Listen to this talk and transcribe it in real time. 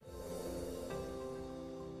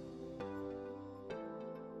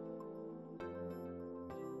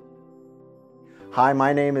Hi,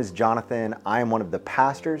 my name is Jonathan. I am one of the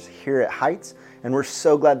pastors here at Heights, and we're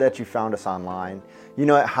so glad that you found us online. You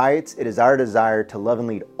know, at Heights, it is our desire to love and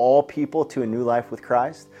lead all people to a new life with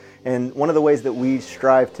Christ. And one of the ways that we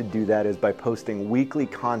strive to do that is by posting weekly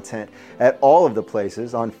content at all of the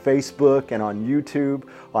places, on Facebook and on YouTube,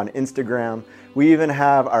 on Instagram. We even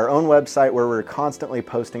have our own website where we're constantly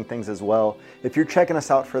posting things as well. If you're checking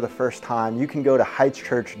us out for the first time, you can go to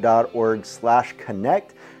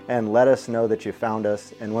heightschurch.org/connect and let us know that you found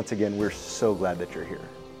us. And once again, we're so glad that you're here.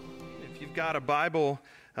 If you've got a Bible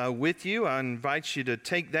with you, I invite you to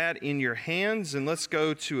take that in your hands and let's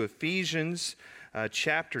go to Ephesians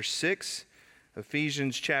chapter 6.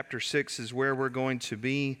 Ephesians chapter 6 is where we're going to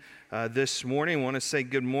be this morning. I want to say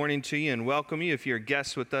good morning to you and welcome you. If you're a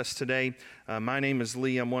guest with us today, my name is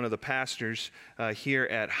Lee. I'm one of the pastors here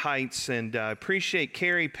at Heights, and I appreciate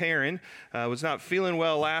Carrie Perrin. Was not feeling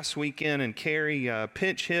well last weekend, and Carrie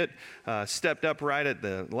pinch hit, stepped up right at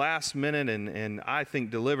the last minute, and I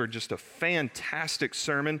think delivered just a fantastic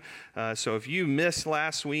sermon. So if you missed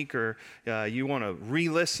last week or you want to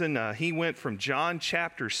re-listen, he went from John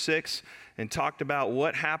chapter 6 and talked about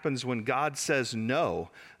what happens when God says no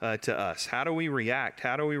to us. How do we react?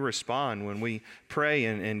 How do we respond when we pray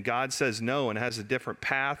and God says no and has a different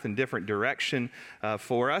path and different direction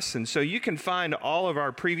for us? And so you can find all of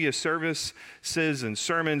our previous services and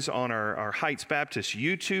sermons on our Heights Baptist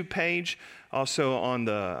YouTube page. Also on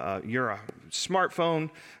your smartphone,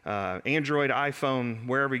 Android, iPhone,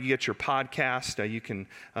 wherever you get your podcast, you can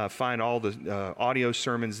find all the audio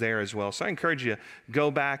sermons there as well. So I encourage you,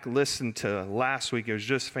 go back, listen to last week. It was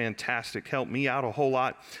just fantastic. Helped me out a whole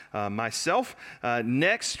lot myself.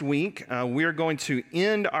 Next week, we're going to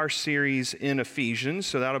end our series in Ephesians.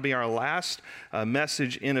 So that'll be our last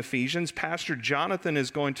message in Ephesians. Pastor Jonathan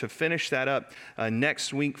is going to finish that up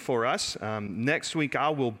next week for us. Next week, I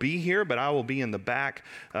will be here, but I will be in the back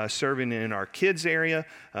serving in our kids area.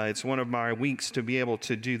 It's one of my weeks to be able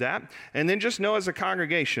to do that. And then just know as a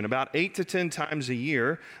congregation, about 8 to 10 times a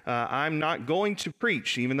year, I'm not going to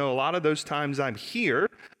preach, even though a lot of those times I'm here.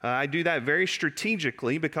 I do that very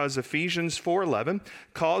strategically because Ephesians 4:11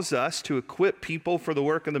 calls us to equip people for the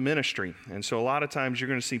work of the ministry. And so a lot of times you're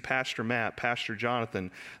going to see Pastor Matt, Pastor Jonathan,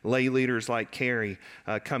 lay leaders like Carrie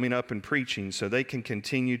coming up and preaching so they can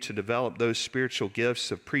continue to develop those spiritual gifts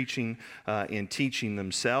of preaching and teaching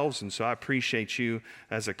themselves. And so I appreciate you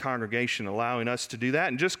as a congregation allowing us to do that.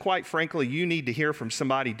 And just quite frankly, you need to hear from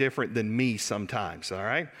somebody different than me sometimes, all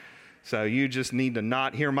right? So you just need to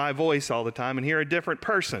not hear my voice all the time and hear a different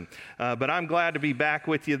person. But I'm glad to be back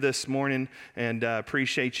with you this morning and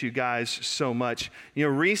appreciate you guys so much. You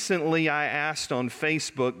know, recently I asked on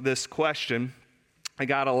Facebook this question. I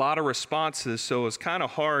got a lot of responses, so it was kind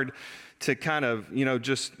of hard to kind of,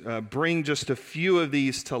 just bring just a few of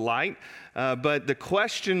these to light. But the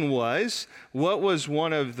question was, what was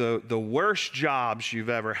one of the worst jobs you've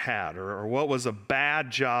ever had? Or what was a bad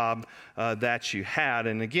job that you had?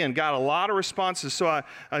 And again, got a lot of responses. So I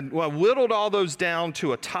whittled all those down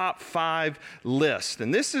to a top 5 list.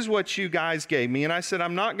 And this is what you guys gave me. And I said,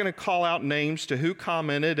 I'm not going to call out names to who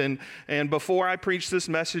commented. And before I preached this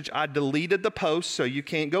message, I deleted the post so you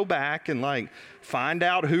can't go back and find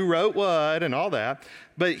out who wrote what and all that.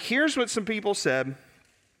 But here's what some people said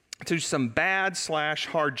to some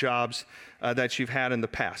bad/hard jobs that you've had in the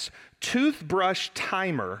past. Toothbrush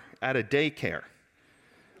timer at a daycare.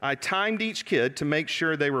 I timed each kid to make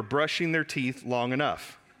sure they were brushing their teeth long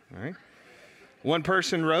enough. All right. One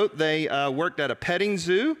person wrote they worked at a petting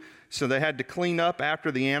zoo, so they had to clean up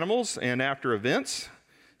after the animals and after events.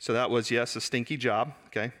 So that was, yes, a stinky job.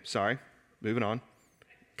 Okay, sorry. Moving on.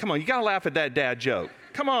 Come on, you got to laugh at that dad joke.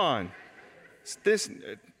 Come on. It's this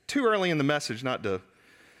too early in the message not to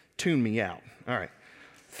tune me out. All right.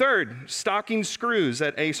 Third, stocking screws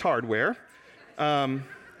at Ace Hardware.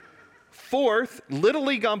 Fourth, Little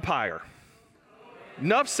League umpire.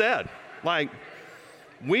 Enough said.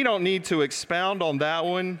 We don't need to expound on that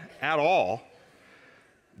one at all.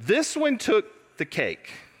 This one took the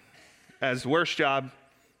cake as worst job,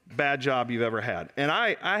 bad job you've ever had. And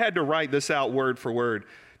I had to write this out word for word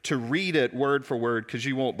to read it word for word because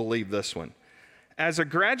you won't believe this one. As a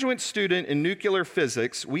graduate student in nuclear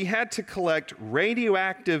physics, we had to collect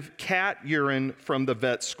radioactive cat urine from the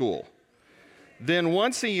vet school. Then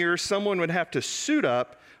once a year, someone would have to suit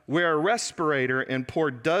up, wear a respirator, and pour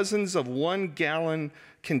dozens of 1-gallon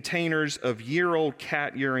containers of year-old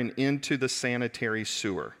cat urine into the sanitary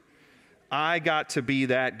sewer. I got to be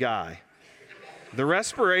that guy. The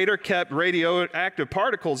respirator kept radioactive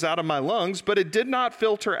particles out of my lungs, but it did not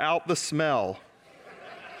filter out the smell.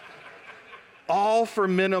 All for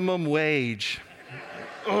minimum wage.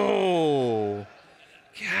 Oh,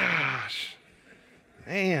 Gosh,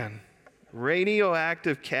 man,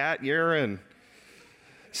 radioactive cat urine.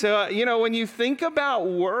 So, when you think about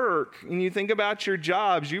work and you think about your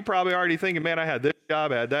jobs, you probably already thinking, man, I had this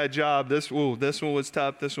job, I had that job, this one was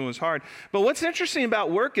tough, this one was hard. But what's interesting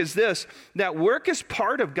about work is this, that work is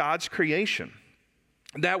part of God's creation,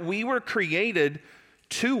 that we were created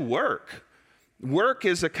to work. Work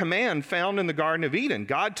is a command found in the Garden of Eden.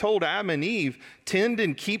 God told Adam and Eve, tend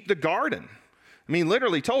and keep the garden. I mean,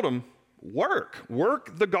 literally told them,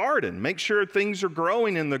 work the garden. Make sure things are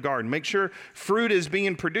growing in the garden. Make sure fruit is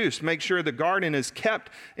being produced. Make sure the garden is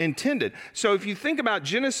kept and tended. So if you think about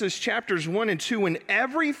Genesis chapters 1 and 2, when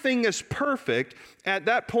everything is perfect, at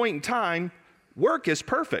that point in time, work is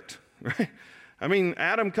perfect, right? I mean,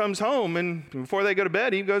 Adam comes home and before they go to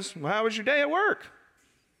bed, Eve goes, well, how was your day at work?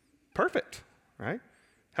 Perfect, right?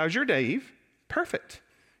 How's your day, Eve? Perfect.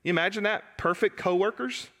 You imagine that? Perfect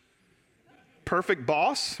coworkers? Perfect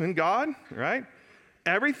boss in God, right?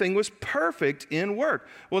 Everything was perfect in work.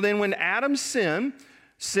 Well, then when Adam sin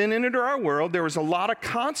entered our world, there was a lot of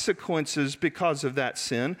consequences because of that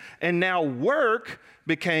sin, and now work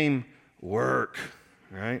became work,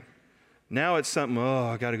 right? Now it's something,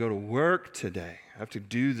 I got to go to work today. I have to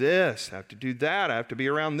do this, I have to do that, I have to be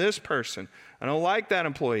around this person. I don't like that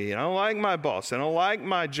employee, I don't like my boss, I don't like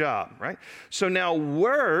my job, right? So now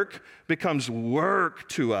work becomes work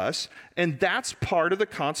to us, and that's part of the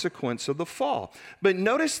consequence of the fall. But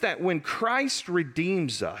notice that when Christ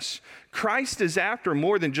redeems us, Christ is after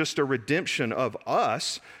more than just a redemption of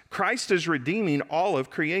us. Christ is redeeming all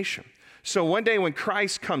of creation. So one day when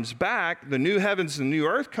Christ comes back, the new heavens and new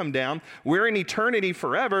earth come down, we're in eternity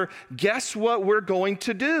forever. Guess what we're going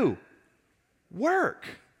to do? Work.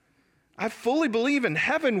 I fully believe in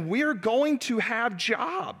heaven we're going to have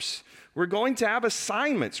jobs. We're going to have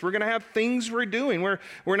assignments. We're going to have things we're doing.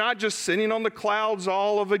 We're not just sitting on the clouds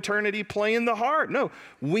all of eternity playing the harp. No,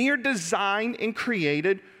 we are designed and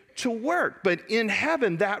created to work. But in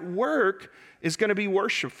heaven, that work is going to be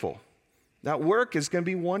worshipful. That work is going to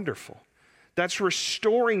be wonderful. That's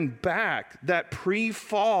restoring back that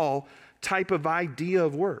pre-fall type of idea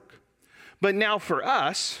of work. But now for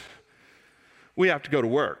us, we have to go to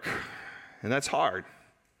work, and that's hard.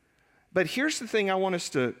 But here's the thing I want us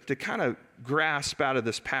to kind of grasp out of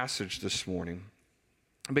this passage this morning,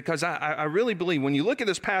 because I really believe when you look at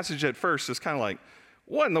this passage at first, it's kind of like,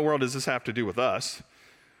 what in the world does this have to do with us?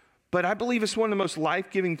 But I believe it's one of the most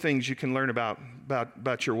life-giving things you can learn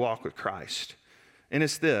about your walk with Christ. And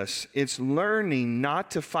it's this, it's learning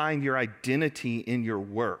not to find your identity in your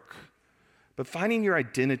work, but finding your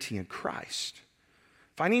identity in Christ.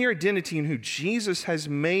 Finding your identity in who Jesus has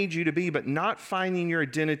made you to be, but not finding your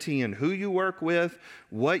identity in who you work with,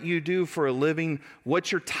 what you do for a living, what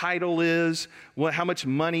your title is, how much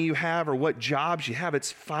money you have, or what jobs you have.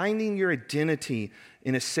 It's finding your identity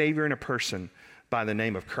in a Savior and a person by the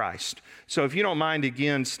name of Christ. So if you don't mind,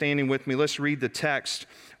 again, standing with me, let's read the text.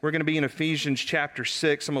 We're going to be in Ephesians chapter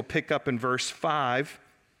 6. I'm going to pick up in verse 5.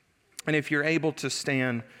 And if you're able to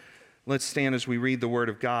stand, let's stand as we read the Word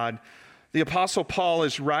of God. The Apostle Paul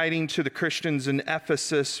is writing to the Christians in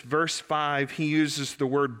Ephesus. Verse 5, he uses the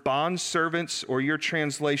word bondservants, or your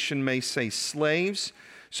translation may say slaves.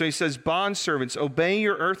 So he says, bondservants, obey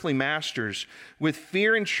your earthly masters with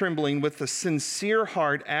fear and trembling, with a sincere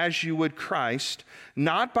heart as you would Christ,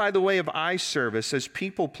 not by the way of eye service as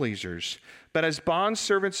people pleasers, but as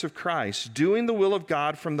bondservants of Christ, doing the will of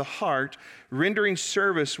God from the heart, rendering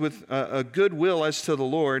service with a good will as to the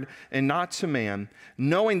Lord and not to man,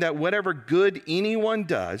 knowing that whatever good anyone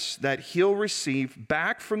does, that he'll receive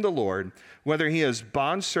back from the Lord, whether he is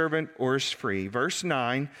bondservant or is free. Verse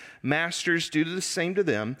 9, masters, do the same to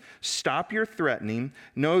them. Stop your threatening.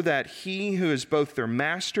 Know that he who is both their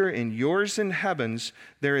master and yours in heavens,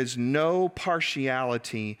 there is no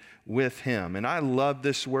partiality with him. And I love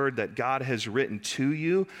this word that God has written to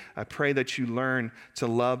you. I pray that you learn to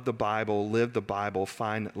love the Bible, live the Bible,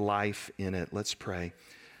 find life in it. Let's pray.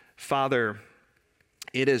 Father,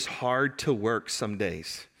 it is hard to work some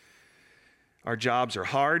days. Our jobs are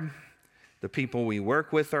hard. The people we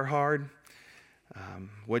work with are hard.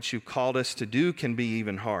 What you've called us to do can be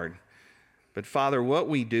even hard. But Father, what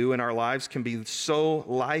we do in our lives can be so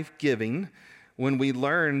life-giving when we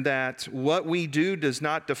learn that what we do does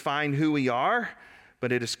not define who we are,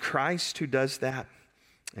 but it is Christ who does that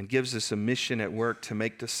and gives us a mission at work to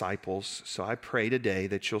make disciples. So I pray today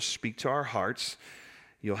that you'll speak to our hearts.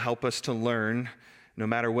 You'll help us to learn, no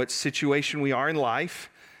matter what situation we are in life,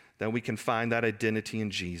 that we can find that identity in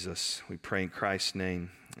Jesus. We pray in Christ's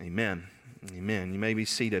name. Amen. Amen. You may be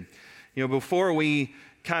seated. Before we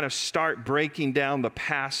kind of start breaking down the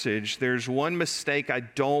passage, there's one mistake I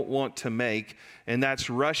don't want to make, and that's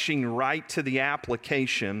rushing right to the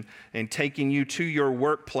application and taking you to your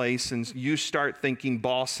workplace and you start thinking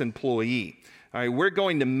boss-employee. All right, we're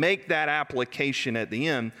going to make that application at the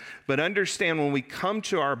end, but understand when we come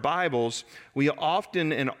to our Bibles, we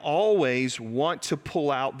often and always want to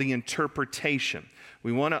pull out the interpretation.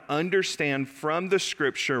 We want to understand from the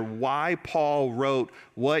Scripture why Paul wrote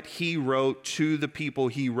what he wrote to the people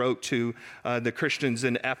he wrote to, the Christians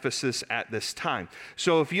in Ephesus at this time.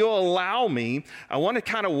 So if you'll allow me, I want to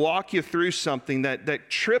kind of walk you through something that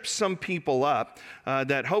trips some people up,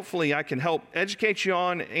 that hopefully I can help educate you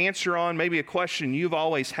on, answer on, maybe a question you've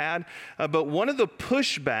always had. But one of the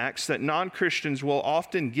pushbacks that non-Christians will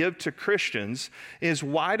often give to Christians is,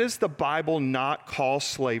 why does the Bible not call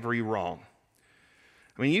slavery wrong?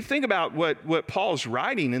 I mean, you think about what Paul's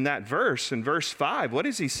writing in that verse, in verse 5. What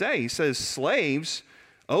does he say? He says, slaves,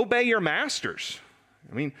 obey your masters.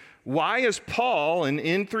 I mean, why is Paul, and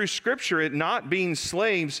in through Scripture, it not being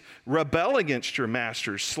slaves, rebel against your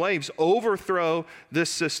masters? Slaves overthrow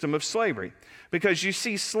this system of slavery. Because you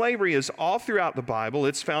see, slavery is all throughout the Bible.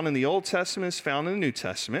 It's found in the Old Testament, it's found in the New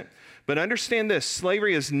Testament. But understand this,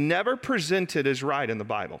 slavery is never presented as right in the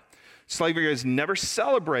Bible. Slavery is never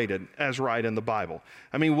celebrated as right in the Bible.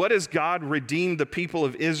 I mean, what has God redeemed the people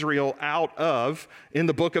of Israel out of in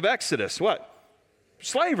the book of Exodus? What?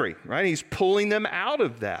 Slavery, right? He's pulling them out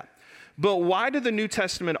of that. But why do the New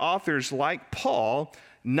Testament authors like Paul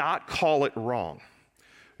not call it wrong?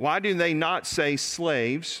 Why do they not say,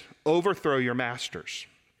 slaves, overthrow your masters?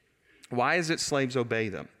 Why is it slaves obey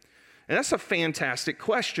them? And that's a fantastic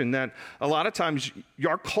question that a lot of times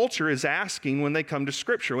our culture is asking when they come to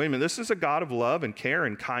Scripture. Wait a minute, this is a God of love and care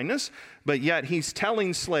and kindness, but yet he's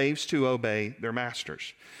telling slaves to obey their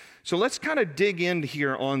masters. So let's kind of dig in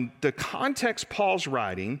here on the context Paul's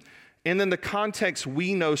writing and then the context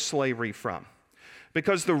we know slavery from.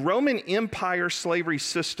 Because the Roman Empire slavery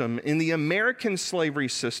system and the American slavery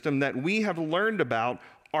system that we have learned about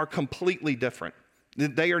are completely different.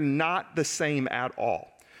 They are not the same at all.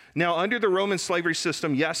 Now, under the Roman slavery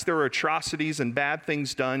system, yes, there were atrocities and bad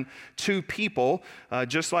things done to people,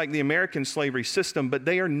 just like the American slavery system, but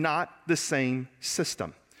they are not the same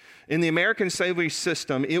system. In the American slavery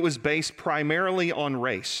system, it was based primarily on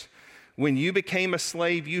race. When you became a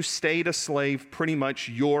slave, you stayed a slave pretty much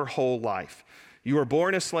your whole life. You were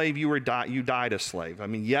born a slave, you died a slave. I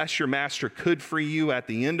mean, yes, your master could free you at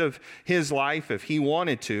the end of his life if he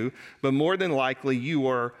wanted to, but more than likely you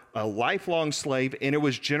were a lifelong slave, and it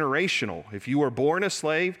was generational. If you were born a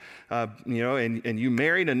slave, and you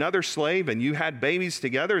married another slave and you had babies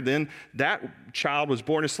together, then that child was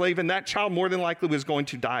born a slave, and that child more than likely was going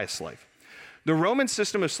to die a slave. The Roman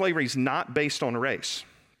system of slavery is not based on race.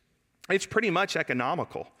 It's pretty much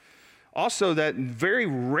economical. Also, that very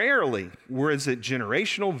rarely was it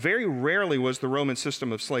generational, very rarely was the Roman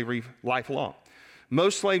system of slavery lifelong.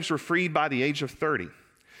 Most slaves were freed by the age of 30.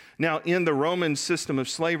 Now, in the Roman system of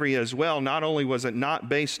slavery as well, not only was it not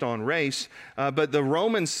based on race, but the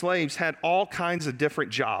Roman slaves had all kinds of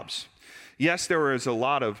different jobs. Yes, there was a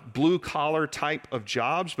lot of blue-collar type of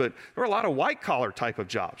jobs, but there were a lot of white-collar type of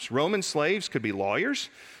jobs. Roman slaves could be lawyers,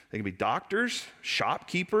 they could be doctors,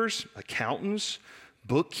 shopkeepers, accountants,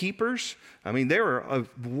 bookkeepers. I mean, there were a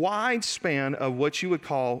wide span of what you would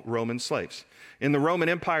call Roman slaves. In the Roman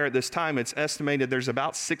Empire at this time, it's estimated there's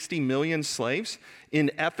about 60 million slaves. In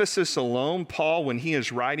Ephesus alone, Paul, when he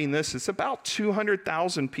is writing this, it's about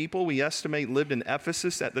 200,000 people we estimate lived in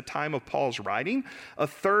Ephesus at the time of Paul's writing. A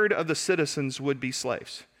third of the citizens would be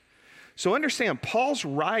slaves. So understand, Paul's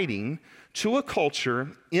writing to a culture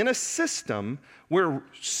in a system where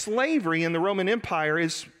slavery in the Roman Empire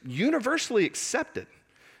is universally accepted.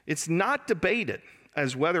 It's not debated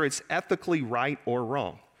as whether it's ethically right or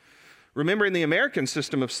wrong. Remember, in the American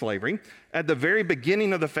system of slavery, at the very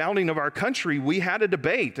beginning of the founding of our country, we had a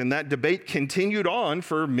debate, and that debate continued on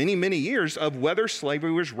for many, many years of whether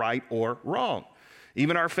slavery was right or wrong.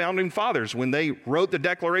 Even our founding fathers, when they wrote the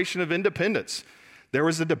Declaration of Independence, there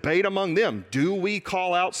was a debate among them. Do we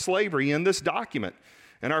call out slavery in this document?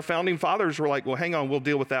 And our founding fathers were like, well, hang on, we'll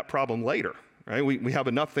deal with that problem later. Right? We have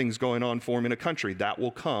enough things going on for them in a country. That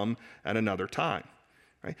will come at another time.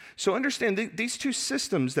 Right? So understand, these two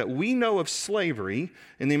systems that we know of slavery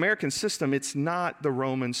in the American system, it's not the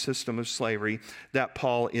Roman system of slavery that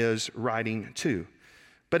Paul is writing to.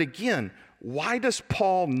 But again, why does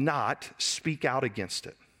Paul not speak out against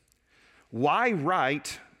it? Why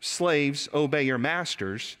write slaves obey your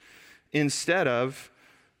masters instead of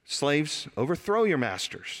slaves overthrow your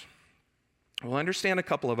masters? Well, understand a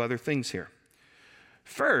couple of other things here.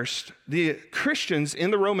 First, the Christians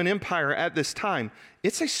in the Roman Empire at this time,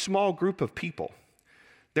 it's a small group of people.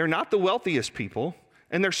 They're not the wealthiest people,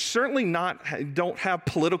 and they're certainly don't have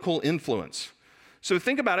political influence. So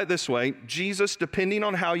think about it this way. Jesus, depending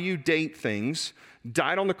on how you date things,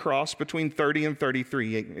 died on the cross between 30 and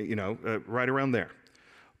 33, right around there.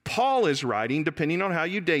 Paul is writing, depending on how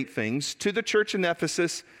you date things, to the church in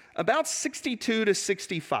Ephesus about 62 to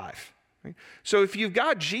 65. Right? So if you've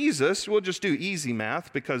got Jesus, we'll just do easy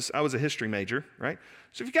math because I was a history major, right?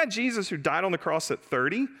 So if you've got Jesus who died on the cross at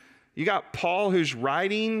 30, you got Paul who's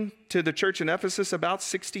writing to the church in Ephesus about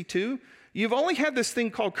 62, you've only had this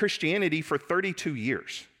thing called Christianity for 32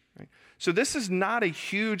 years. Right? So this is not a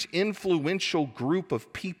huge influential group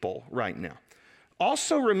of people right now.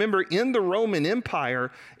 Also remember, in the Roman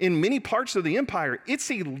Empire, in many parts of the empire,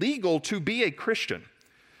 it's illegal to be a Christian.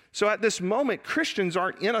 So at this moment, Christians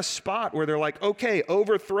aren't in a spot where they're like, okay,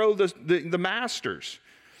 overthrow the masters.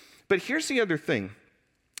 But here's the other thing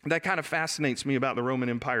that kind of fascinates me about the Roman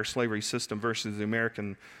Empire slavery system versus the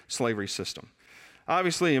American slavery system.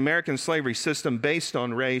 Obviously, American slavery system based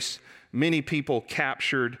on race, many people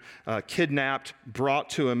captured, kidnapped, brought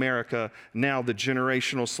to America. Now the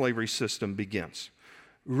generational slavery system begins.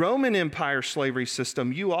 Roman Empire slavery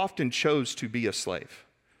system, you often chose to be a slave.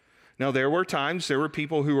 Now, there were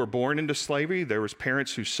people who were born into slavery. There was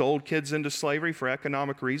parents who sold kids into slavery for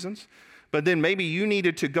economic reasons. But then maybe you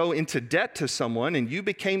needed to go into debt to someone and you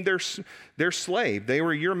became their slave. They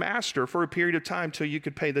were your master for a period of time till you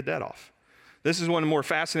could pay the debt off. This is one of the more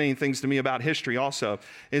fascinating things to me about history also,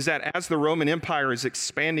 is that as the Roman Empire is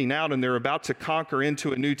expanding out and they're about to conquer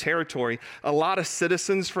into a new territory, a lot of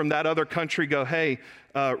citizens from that other country go, hey,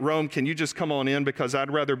 Rome, can you just come on in because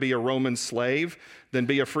I'd rather be a Roman slave than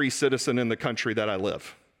be a free citizen in the country that I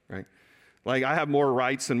live, right? Like I have more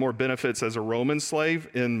rights and more benefits as a Roman slave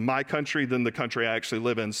in my country than the country I actually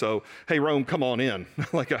live in. So, hey, Rome, come on in.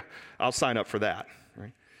 I'll sign up for that.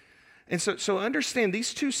 And so understand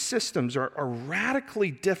these two systems are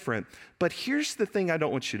radically different, but here's the thing I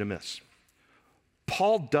don't want you to miss.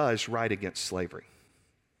 Paul does write against slavery.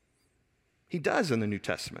 He does in the New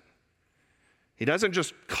Testament. He doesn't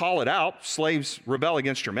just call it out, slaves rebel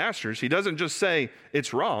against your masters. He doesn't just say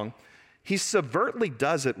it's wrong. He subvertly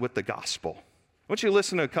does it with the gospel. I want you to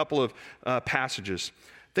listen to a couple of passages.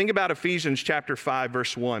 Think about Ephesians chapter 5,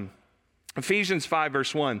 verse 1. Ephesians 5,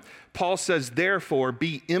 verse 1, Paul says, therefore,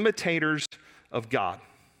 be imitators of God.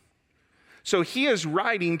 So he is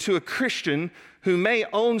writing to a Christian who may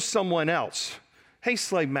own someone else. Hey,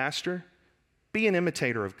 slave master, be an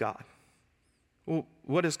imitator of God. Well,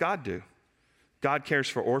 what does God do? God cares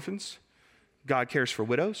for orphans. God cares for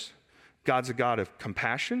widows. God's a God of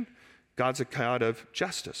compassion. God's a God of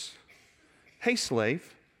justice. Hey,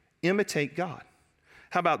 slave, imitate God.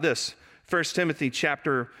 How about this? 1 Timothy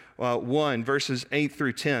chapter 1, verses 8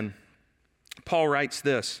 through 10. Paul writes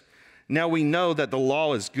this, now we know that the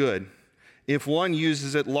law is good if one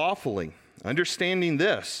uses it lawfully, understanding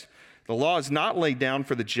this, the law is not laid down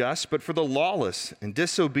for the just, but for the lawless and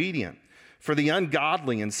disobedient, for the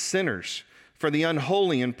ungodly and sinners, for the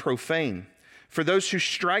unholy and profane, for those who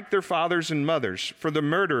strike their fathers and mothers, for the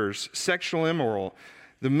murderers, sexual immoral,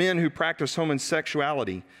 the men who practice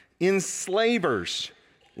homosexuality, enslavers,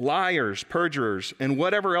 liars, perjurers, and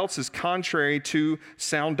whatever else is contrary to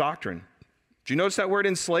sound doctrine. Do you notice that word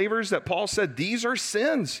enslavers that Paul said these are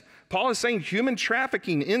sins? Paul is saying human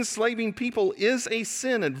trafficking, enslaving people is a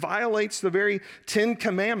sin. It violates the very 10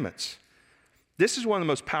 commandments. This is one of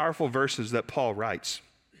the most powerful verses that Paul writes.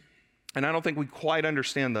 And I don't think we quite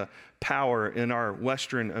understand the power in our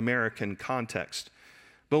Western American context.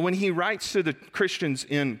 But when he writes to the Christians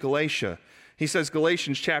in Galatia, he says,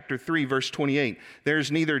 Galatians chapter 3, verse 28,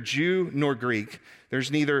 there's neither Jew nor Greek,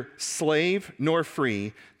 there's neither slave nor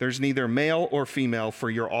free, there's neither male or female, for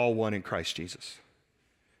you're all one in Christ Jesus.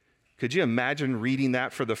 Could you imagine reading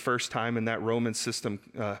that for the first time in that Roman system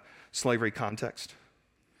slavery context?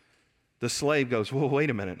 The slave goes, well,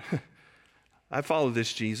 wait a minute. I follow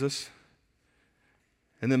this Jesus.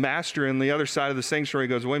 And the master on the other side of the sanctuary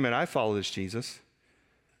goes, wait a minute, I follow this Jesus.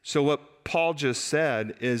 So what Paul just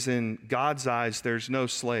said is in God's eyes, there's no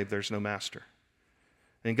slave, there's no master.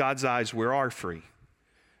 In God's eyes, we are free.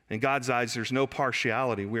 In God's eyes, there's no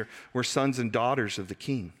partiality. We're sons and daughters of the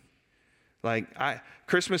King.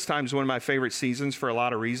 Christmas time is one of my favorite seasons for a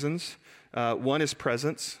lot of reasons. One is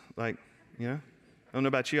presents. I don't know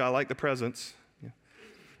about you, I like the presents. Yeah.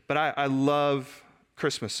 But I love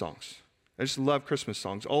Christmas songs. I just love Christmas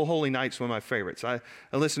songs. Old Holy Night's one of my favorites. I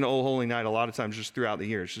listen to Old Holy Night a lot of times just throughout the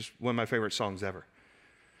year. It's just one of my favorite songs ever.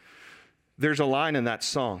 There's a line in that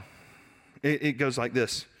song. It goes like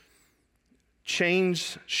this.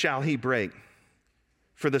 chains shall he break,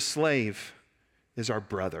 for the slave is our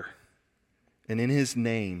brother, and in his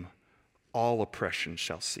name all oppression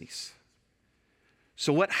shall cease.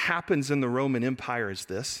 So what happens in the Roman Empire is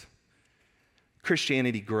this.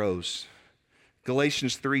 Christianity grows.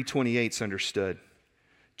 Galatians 3:28 is understood.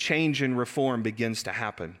 Change and reform begins to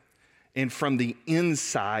happen. And from the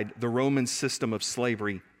inside, the Roman system of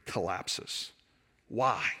slavery collapses.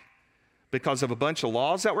 Why? Because of a bunch of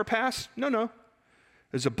laws that were passed? No.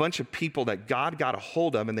 There's a bunch of people that God got a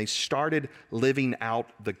hold of, and they started living out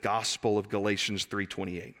the gospel of Galatians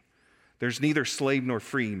 3:28. There's neither slave nor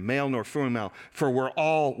free, male nor female, for we're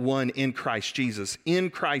all one in Christ Jesus.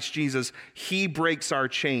 In Christ Jesus, he breaks our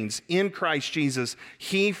chains. In Christ Jesus,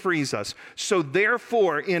 he frees us. So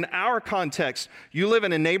therefore, in our context, you live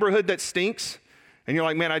in a neighborhood that stinks, and you're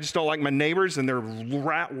like, man, I just don't like my neighbors, and they're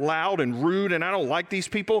loud and rude, and I don't like these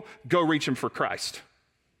people. Go reach them for Christ.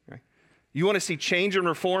 Right? You want to see change and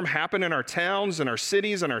reform happen in our towns, in our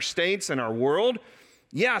cities, in our states, in our world?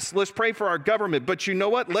 Yes, let's pray for our government, but you know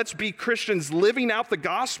what? Let's be Christians living out the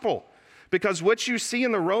gospel. Because what you see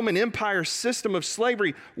in the Roman Empire system of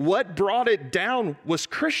slavery, what brought it down was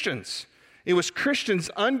Christians. It was Christians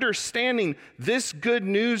understanding this good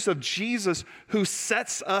news of Jesus who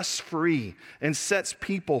sets us free and sets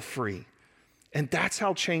people free. And that's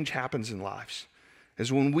how change happens in lives,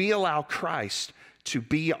 is when we allow Christ to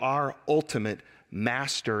be our ultimate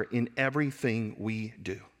master in everything we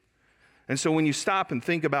do. And so when you stop and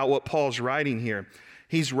think about what Paul's writing here,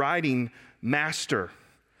 he's writing master.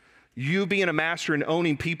 You being a master and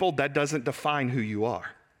owning people, that doesn't define who you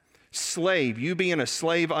are. Slave, you being a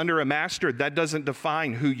slave under a master, that doesn't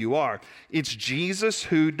define who you are. It's Jesus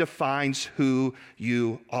who defines who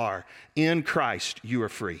you are. In Christ, you are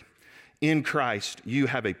free. In Christ, you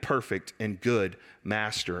have a perfect and good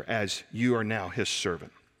master as you are now his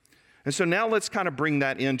servant. And so now let's kind of bring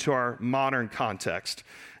that into our modern context.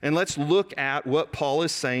 And let's look at what Paul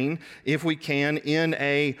is saying, if we can, in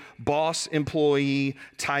a boss-employee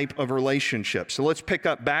type of relationship. So let's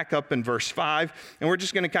back up in verse 5, and we're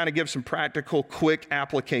just going to kind of give some practical, quick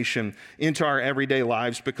application into our everyday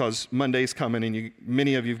lives because Monday's coming and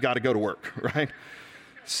many of you have got to go to work, right?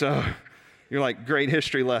 So you're like, great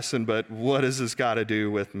history lesson, but what does this got to do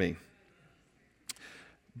with me?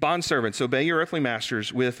 Bondservants, obey your earthly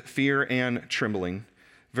masters with fear and trembling.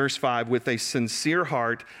 Verse 5, with a sincere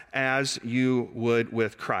heart as you would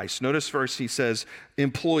with Christ. Notice first he says,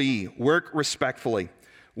 employee, work respectfully.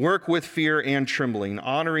 Work with fear and trembling,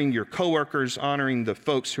 honoring your coworkers, honoring the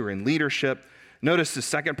folks who are in leadership. Notice the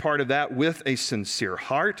second part of that, with a sincere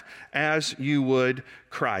heart as you would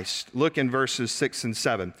Christ. Look in verses 6 and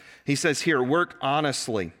 7. He says here, work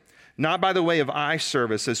honestly. Not by the way of eye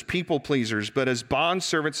service as people pleasers, but as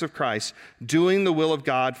bondservants of Christ, doing the will of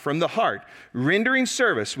God from the heart, rendering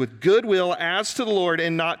service with good will as to the Lord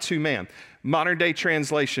and not to man. Modern day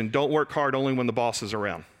translation, don't work hard only when the boss is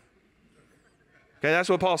around. Okay, that's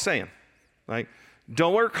what Paul's saying. Right?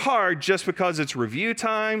 Don't work hard just because it's review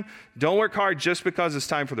time. Don't work hard just because it's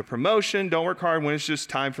time for the promotion. Don't work hard when it's just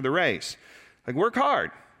time for the raise. Like, work hard.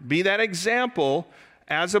 Be that example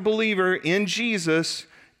as a believer in Jesus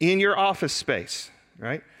in your office space,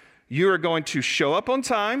 right? You are going to show up on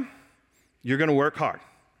time. You're going to work hard.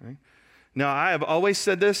 Right? Now, I have always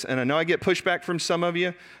said this, and I know I get pushback from some of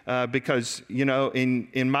you because, you know,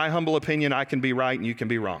 in my humble opinion, I can be right and you can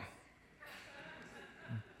be wrong.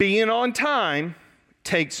 Being on time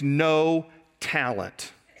takes no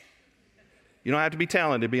talent. You don't have to be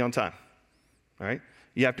talented to be on time, all right?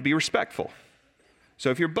 You have to be respectful. So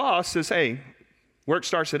if your boss says, hey, work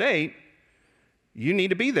starts at 8, you need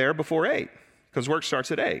to be there before 8 because work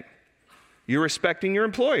starts at 8. You're respecting your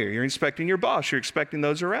employer. You're respecting your boss. You're expecting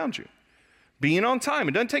those around you. Being on time,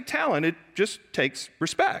 it doesn't take talent. It just takes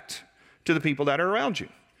respect to the people that are around you.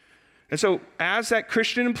 And so as that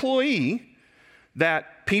Christian employee,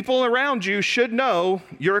 that people around you should know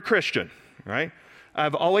you're a Christian, right?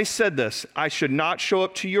 I've always said this. I should not show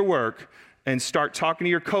up to your work and start talking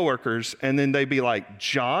to your coworkers and then they'd be like,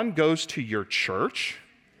 John goes to your church?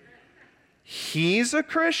 He's a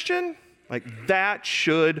Christian? Like, that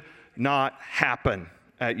should not happen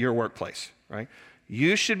at your workplace, right?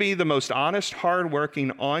 You should be the most honest,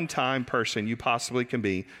 hardworking, on-time person you possibly can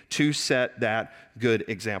be to set that good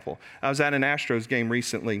example. I was at an Astros game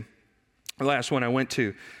recently, the last one I went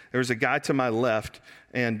to. There was a guy to my left,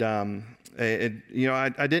 and I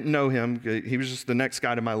didn't know him. He was just the next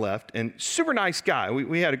guy to my left, and super nice guy.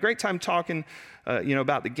 We had a great time talking,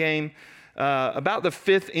 about the game. About the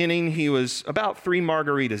 5th inning, he was about 3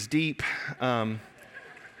 margaritas deep.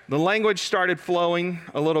 The language started flowing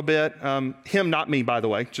a little bit. Him, not me, by the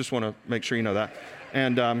way. Just want to make sure you know that.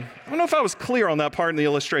 And I don't know if I was clear on that part in the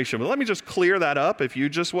illustration, but let me just clear that up. If you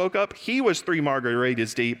just woke up, he was 3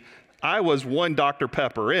 margaritas deep. I was 1 Dr.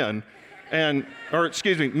 Pepper in,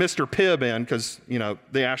 Mr. Pibb in, because,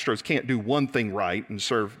 the Astros can't do one thing right and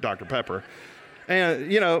serve Dr. Pepper.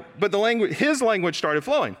 And, but his language started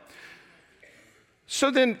flowing.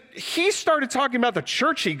 So then he started talking about the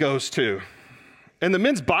church he goes to and the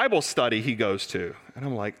men's Bible study he goes to. And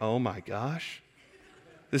I'm like, oh my gosh.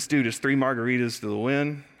 This dude is 3 margaritas to the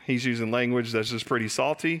wind. He's using language that's just pretty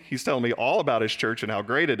salty. He's telling me all about his church and how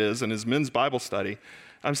great it is and his men's Bible study.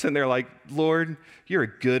 I'm sitting there like, Lord, you're a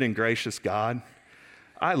good and gracious God.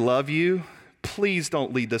 I love you. Please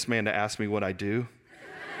don't lead this man to ask me what I do.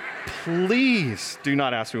 Please do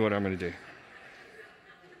not ask me what I'm going to do.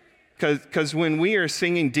 Because when we are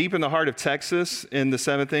singing Deep in the Heart of Texas in the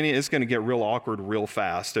 7th inning, it's going to get real awkward real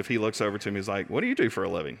fast if he looks over to me and is like, what do you do for a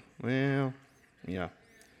living? Well, yeah.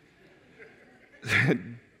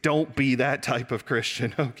 Don't be that type of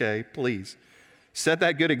Christian, okay? Please. Set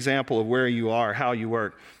that good example of where you are, how you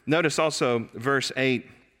work. Notice also verse 8.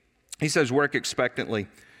 He says, work expectantly.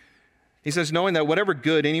 He says, knowing that whatever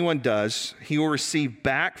good anyone does, he will receive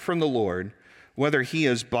back from the Lord, whether he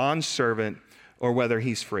is bondservant or whether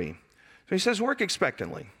he's free. So he says, work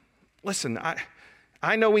expectantly. Listen,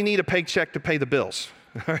 I know we need a paycheck to pay the bills,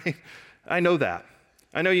 all right? I know that.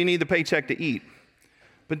 I know you need the paycheck to eat.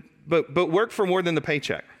 But work for more than the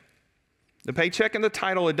paycheck. The paycheck and the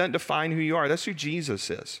title, it doesn't define who you are. That's who Jesus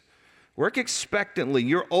is. Work expectantly.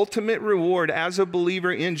 Your ultimate reward as a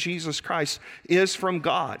believer in Jesus Christ is from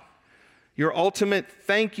God. Your ultimate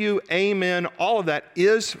thank you, amen, all of that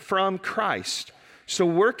is from Christ. So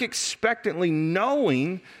work expectantly,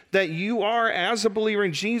 knowing that you are, as a believer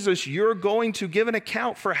in Jesus, you're going to give an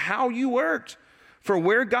account for how you worked, for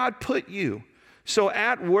where God put you. So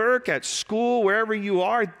at work, at school, wherever you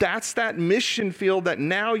are, that's that mission field that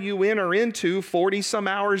now you enter into 40 some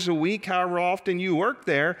hours a week, however often you work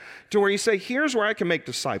there, to where you say, here's where I can make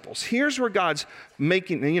disciples. Here's where God's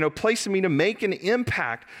placing me to make an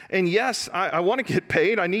impact. And yes, I want to get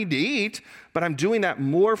paid. I need to eat, but I'm doing that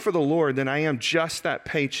more for the Lord than I am just that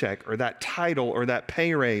paycheck or that title or that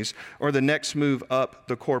pay raise or the next move up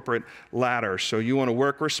the corporate ladder. So you want to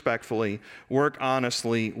work respectfully, work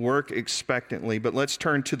honestly, work expectantly. But let's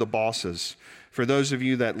turn to the bosses. For those of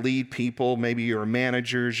you that lead people, maybe you're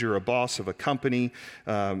managers, you're a boss of a company,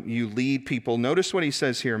 you lead people. Notice what he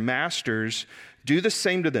says here, masters, do the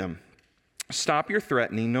same to them. Stop your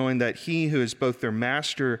threatening, knowing that he who is both their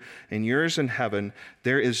master and yours in heaven,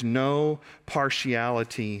 there is no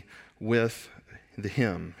partiality with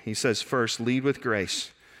him. He says, first, lead with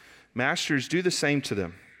grace. Masters, do the same to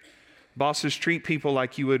them. Bosses, treat people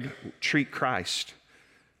like you would treat Christ.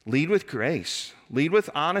 Lead with grace. Lead with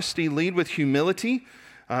honesty. Lead with humility.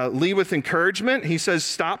 Lead with encouragement. He says,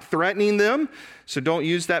 stop threatening them. So don't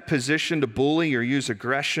use that position to bully or use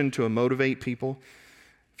aggression to motivate people.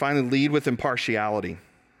 Finally, lead with impartiality.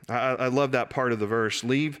 I love that part of the verse.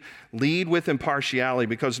 Lead with impartiality,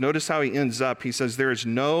 because notice how he ends up. He says, there is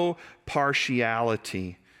no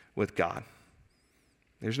partiality with God.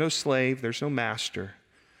 There's no slave. There's no master.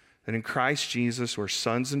 And in Christ Jesus, we're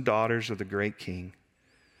sons and daughters of the great King.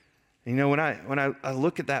 And when I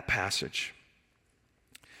look at that passage,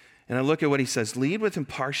 and I look at what he says, lead with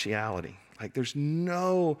impartiality. Like there's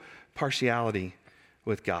no partiality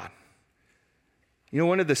with God.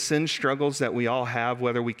 One of the sin struggles that we all have,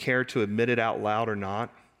 whether we care to admit it out loud or not,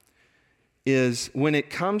 is when it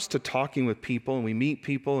comes to talking with people and we meet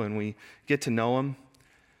people and we get to know them,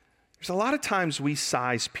 there's a lot of times we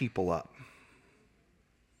size people up.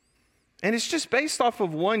 And it's just based off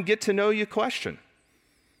of one get to know you question.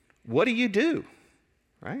 What do you do?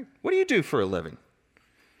 Right? What do you do for a living?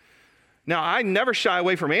 Now, I never shy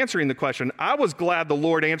away from answering the question. I was glad the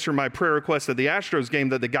Lord answered my prayer request at the Astros game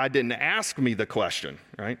that the guy didn't ask me the question,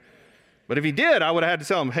 right? But if he did, I would have had to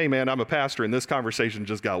tell him, hey, man, I'm a pastor, and this conversation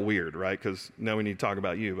just got weird, right? Because now we need to talk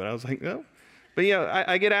about you. But I was like, no. But,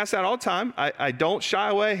 I get asked that all the time. I don't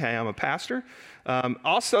shy away. Hey, I'm a pastor.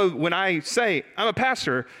 Also, when I say I'm a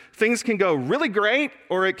pastor, things can go really great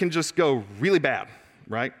or it can just go really bad,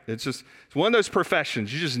 right? It's one of those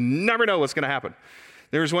professions. You just never know what's going to happen.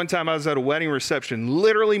 There was one time I was at a wedding reception,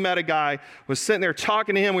 literally met a guy, was sitting there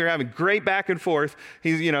talking to him. We were having great back and forth.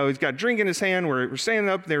 He's got a drink in his hand. We're standing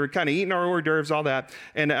up. They were kind of eating our hors d'oeuvres, all that.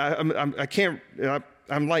 And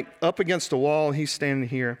I'm like up against a wall. He's standing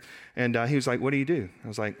here. And he was like, what do you do? I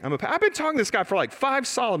was like, I've been talking to this guy for like 5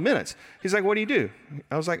 solid minutes. He's like, what do you do?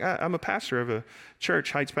 I was like, I'm a pastor of a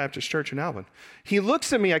church, Heights Baptist Church in Alvin. He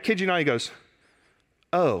looks at me, I kid you not, he goes,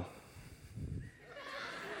 Oh.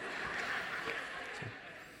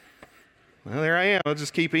 Well, there I am. I'll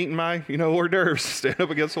just keep eating my, hors d'oeuvres, stand up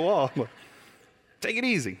against the wall. Take it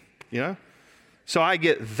easy, So I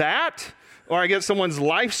get that, or I get someone's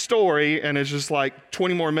life story, and it's just like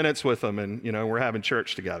 20 more minutes with them, and, we're having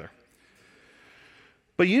church together.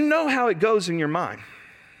 But you know how it goes in your mind,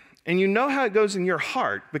 and you know how it goes in your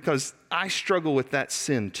heart, because I struggle with that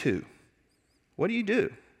sin too. What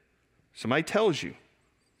do? Somebody tells you.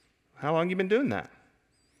 How long have you been doing that?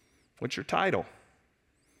 What's your title?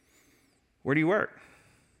 Where do you work?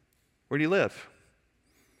 Where do you live?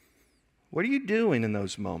 What are you doing in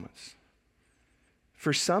those moments?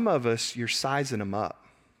 For some of us, you're sizing them up.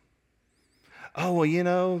 Oh,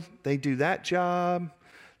 well, they do that job.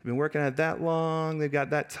 They've been working at that long. They've got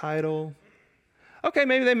that title. Okay,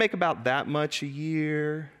 maybe they make about that much a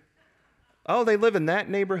year. Oh, they live in that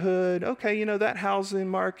neighborhood. Okay, that housing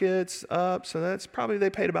market's up, so that's probably they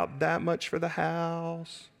paid about that much for the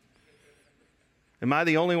house. Am I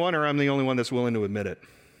the only one, or I'm the only one that's willing to admit it?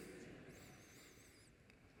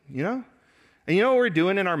 And you know what we're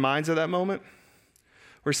doing in our minds at that moment?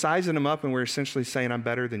 We're sizing them up, and we're essentially saying, I'm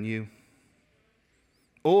better than you.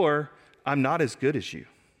 Or, I'm not as good as you.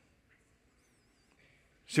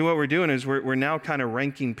 See, what we're doing is we're now kind of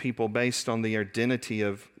ranking people based on the identity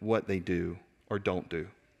of what they do or don't do.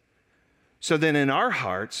 So then in our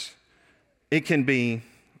hearts, it can be,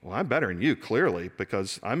 well, I'm better than you, clearly,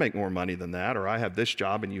 because I make more money than that, or I have this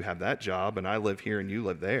job and you have that job, and I live here and you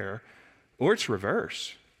live there. Or it's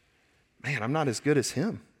reverse. Man, I'm not as good as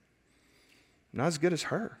him. I'm not as good as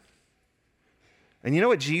her. And you know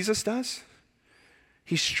what Jesus does?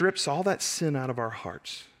 He strips all that sin out of our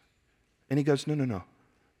hearts. And he goes, no.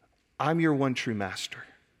 I'm your one true master.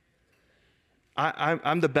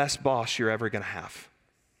 I'm the best boss you're ever going to have.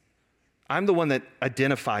 I'm the one that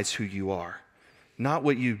identifies who you are, not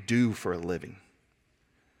what you do for a living.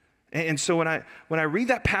 And so when I read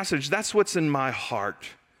that passage, that's what's in my heart.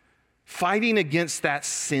 Fighting against that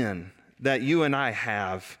sin that you and I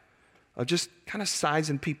have of just kind of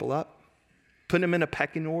sizing people up, putting them in a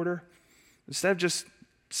pecking order, instead of just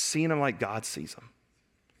seeing them like God sees them.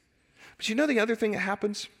 But the other thing that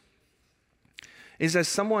happens is, as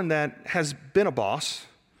someone that has been a boss,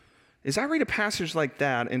 is I read a passage like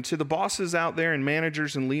that, and to the bosses out there and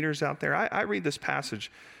managers and leaders out there, I read this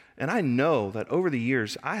passage, and I know that over the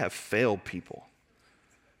years, I have failed people.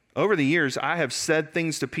 Over the years, I have said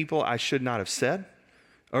things to people I should not have said.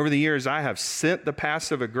 Over the years, I have sent the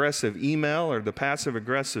passive-aggressive email or the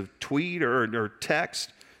passive-aggressive tweet or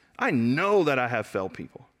text. I know that I have failed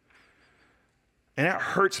people. And it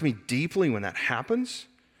hurts me deeply when that happens.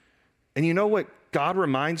 And you know what God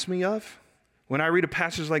reminds me of? When I read a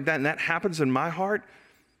passage like that and that happens in my heart,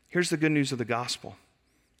 here's the good news of the gospel.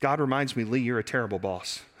 God reminds me, Lee, you're a terrible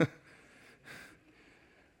boss.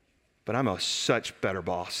 But I'm a such better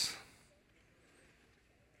boss.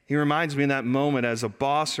 He reminds me in that moment as a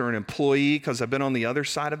boss or an employee, because I've been on the other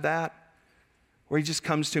side of that, where he just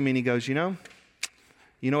comes to me and he goes, you know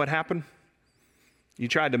what happened? You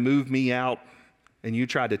tried to move me out and you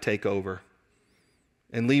tried to take over.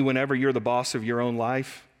 And Lee, whenever you're the boss of your own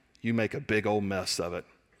life, you make a big old mess of it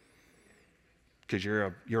because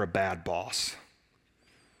you're a bad boss.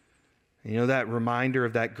 That reminder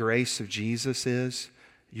of that grace of Jesus is,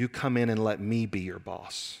 you come in and let me be your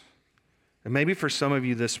boss. And maybe for some of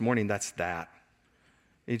you this morning, that's that.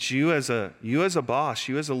 It's you as a boss,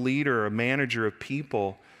 you as a leader, a manager of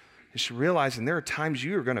people, just realizing there are times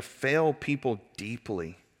you are going to fail people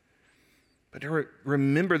deeply. But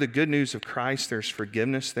remember the good news of Christ. There's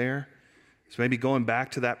forgiveness there. It's maybe going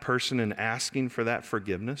back to that person and asking for that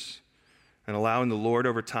forgiveness and allowing the Lord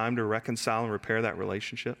over time to reconcile and repair that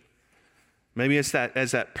relationship. Maybe it's that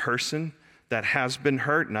as that person that has been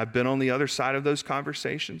hurt, and I've been on the other side of those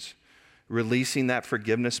conversations, releasing that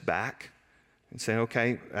forgiveness back and saying,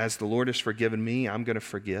 okay, as the Lord has forgiven me, I'm going to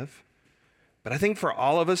forgive. But I think for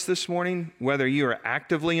all of us this morning, whether you are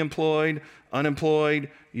actively employed, unemployed,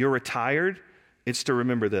 you're retired, it's to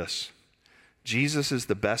remember this. Jesus is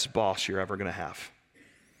the best boss you're ever going to have.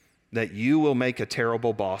 That you will make a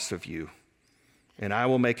terrible boss of you, and I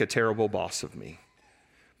will make a terrible boss of me.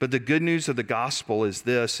 But the good news of the gospel is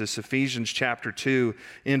this, is Ephesians chapter 2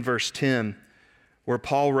 in verse 10, where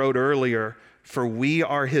Paul wrote earlier, for we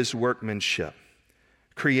are his workmanship,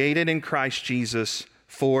 created in Christ Jesus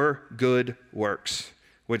for good works,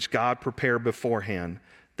 which God prepared beforehand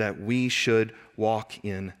that we should walk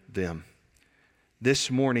in them.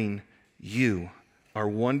 This morning, you are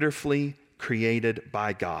wonderfully created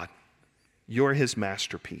by God. You're his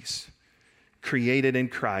masterpiece, created in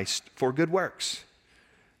Christ for good works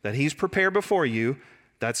that he's prepared before you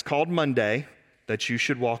That's called Monday, that you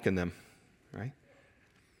should walk in them, right?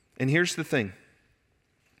 And here's the thing.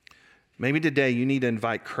 Maybe today you need to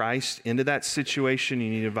invite Christ into that situation.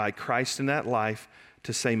 You need to invite Christ in that life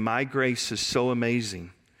to say, my grace is so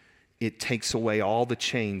amazing. It takes away all the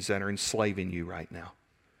chains that are enslaving you right now.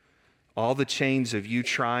 All the chains of you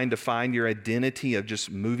trying to find your identity, of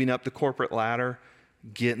just moving up the corporate ladder,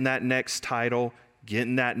 getting that next title,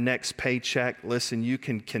 getting that next paycheck. Listen, you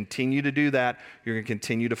can continue to do that. You're going to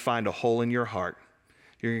continue to find a hole in your heart.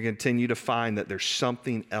 You're going to continue to find that there's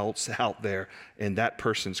something else out there, and that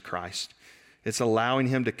person's Christ. It's allowing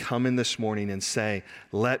him to come in this morning and say,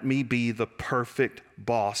 let me be the perfect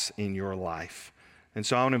boss in your life. And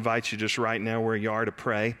so I want to invite you just right now where you are to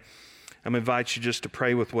pray. I'm going to invite you just to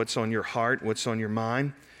pray with what's on your heart, what's on your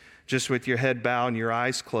mind, just with your head bowed and your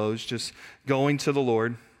eyes closed, just going to the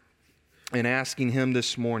Lord and asking him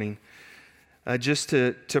this morning just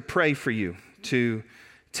to pray for you, to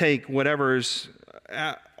take whatever's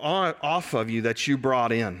off of you that you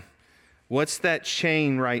brought in. What's that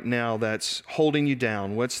chain right now that's holding you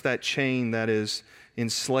down? What's that chain that is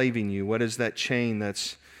enslaving you? What is that chain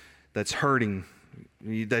that's hurting,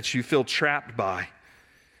 that you feel trapped by?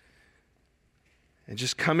 And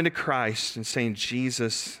just coming to Christ and saying,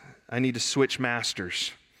 Jesus, I need to switch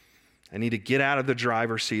masters. I need to get out of the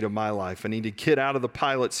driver's seat of my life. I need to get out of the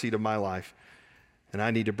pilot seat of my life. And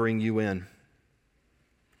I need to bring you in.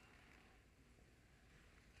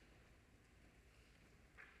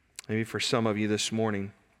 Maybe for some of you this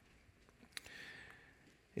morning,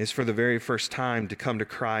 it's for the very first time to come to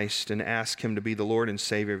Christ and ask him to be the Lord and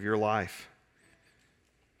Savior of your life.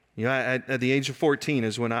 You know, at the age of 14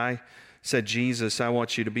 is when I said, Jesus, I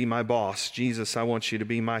want you to be my boss. Jesus, I want you to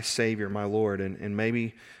be my Savior, my Lord. And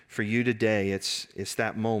maybe for you today, it's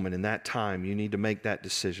that moment and that time you need to make that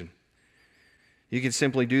decision. You can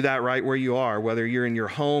simply do that right where you are, whether you're in your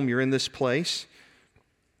home, you're in this place.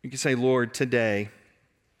 You can say, Lord, today,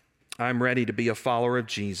 I'm ready to be a follower of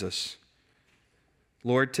Jesus.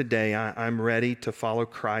 Lord, today, I'm ready to follow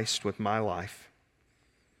Christ with my life.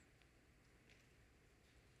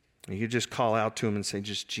 You just call out to him and say,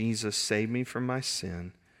 just Jesus, save me from my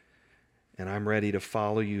sin, and I'm ready to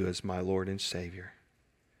follow you as my Lord and Savior.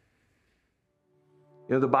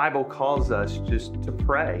 You know, the Bible calls us just to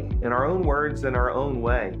pray in our own words, in our own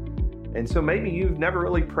way. And so maybe you've never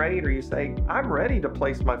really prayed, or you say, I'm ready to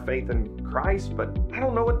place my faith in Christ, but I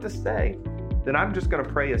don't know what to say. Then I'm just going to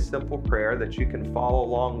pray a simple prayer that you can follow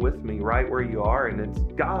along with me right where you are. And it's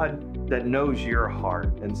God that knows your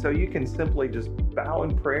heart. And so you can simply just bow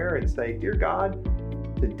in prayer and say, Dear God,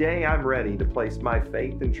 today I'm ready to place my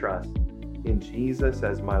faith and trust in Jesus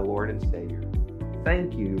as my Lord and Savior.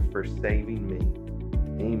 Thank you for saving me.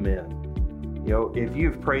 Amen. You know, if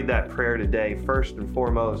you've prayed that prayer today, first and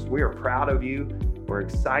foremost, we are proud of you. We're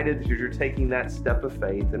excited that you're taking that step of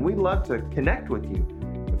faith, and we'd love to connect with you,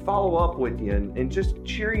 follow up with you, and just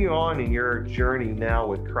cheer you on in your journey now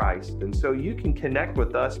with Christ. And so you can connect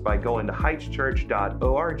with us by going to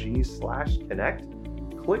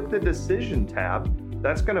heightschurch.org/connect. Click the decision tab.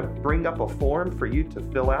 That's going to bring up a form for you to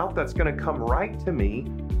fill out. That's going to come right to me,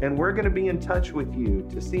 and we're going to be in touch with you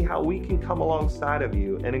to see how we can come alongside of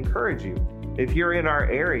you and encourage you. If you're in our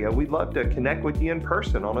area, we'd love to connect with you in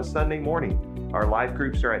person on a Sunday morning. Our life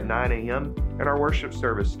groups are at 9 a.m. and our worship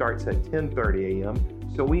service starts at 10:30 a.m.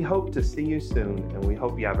 So we hope to see you soon, and we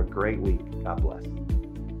hope you have a great week. God bless.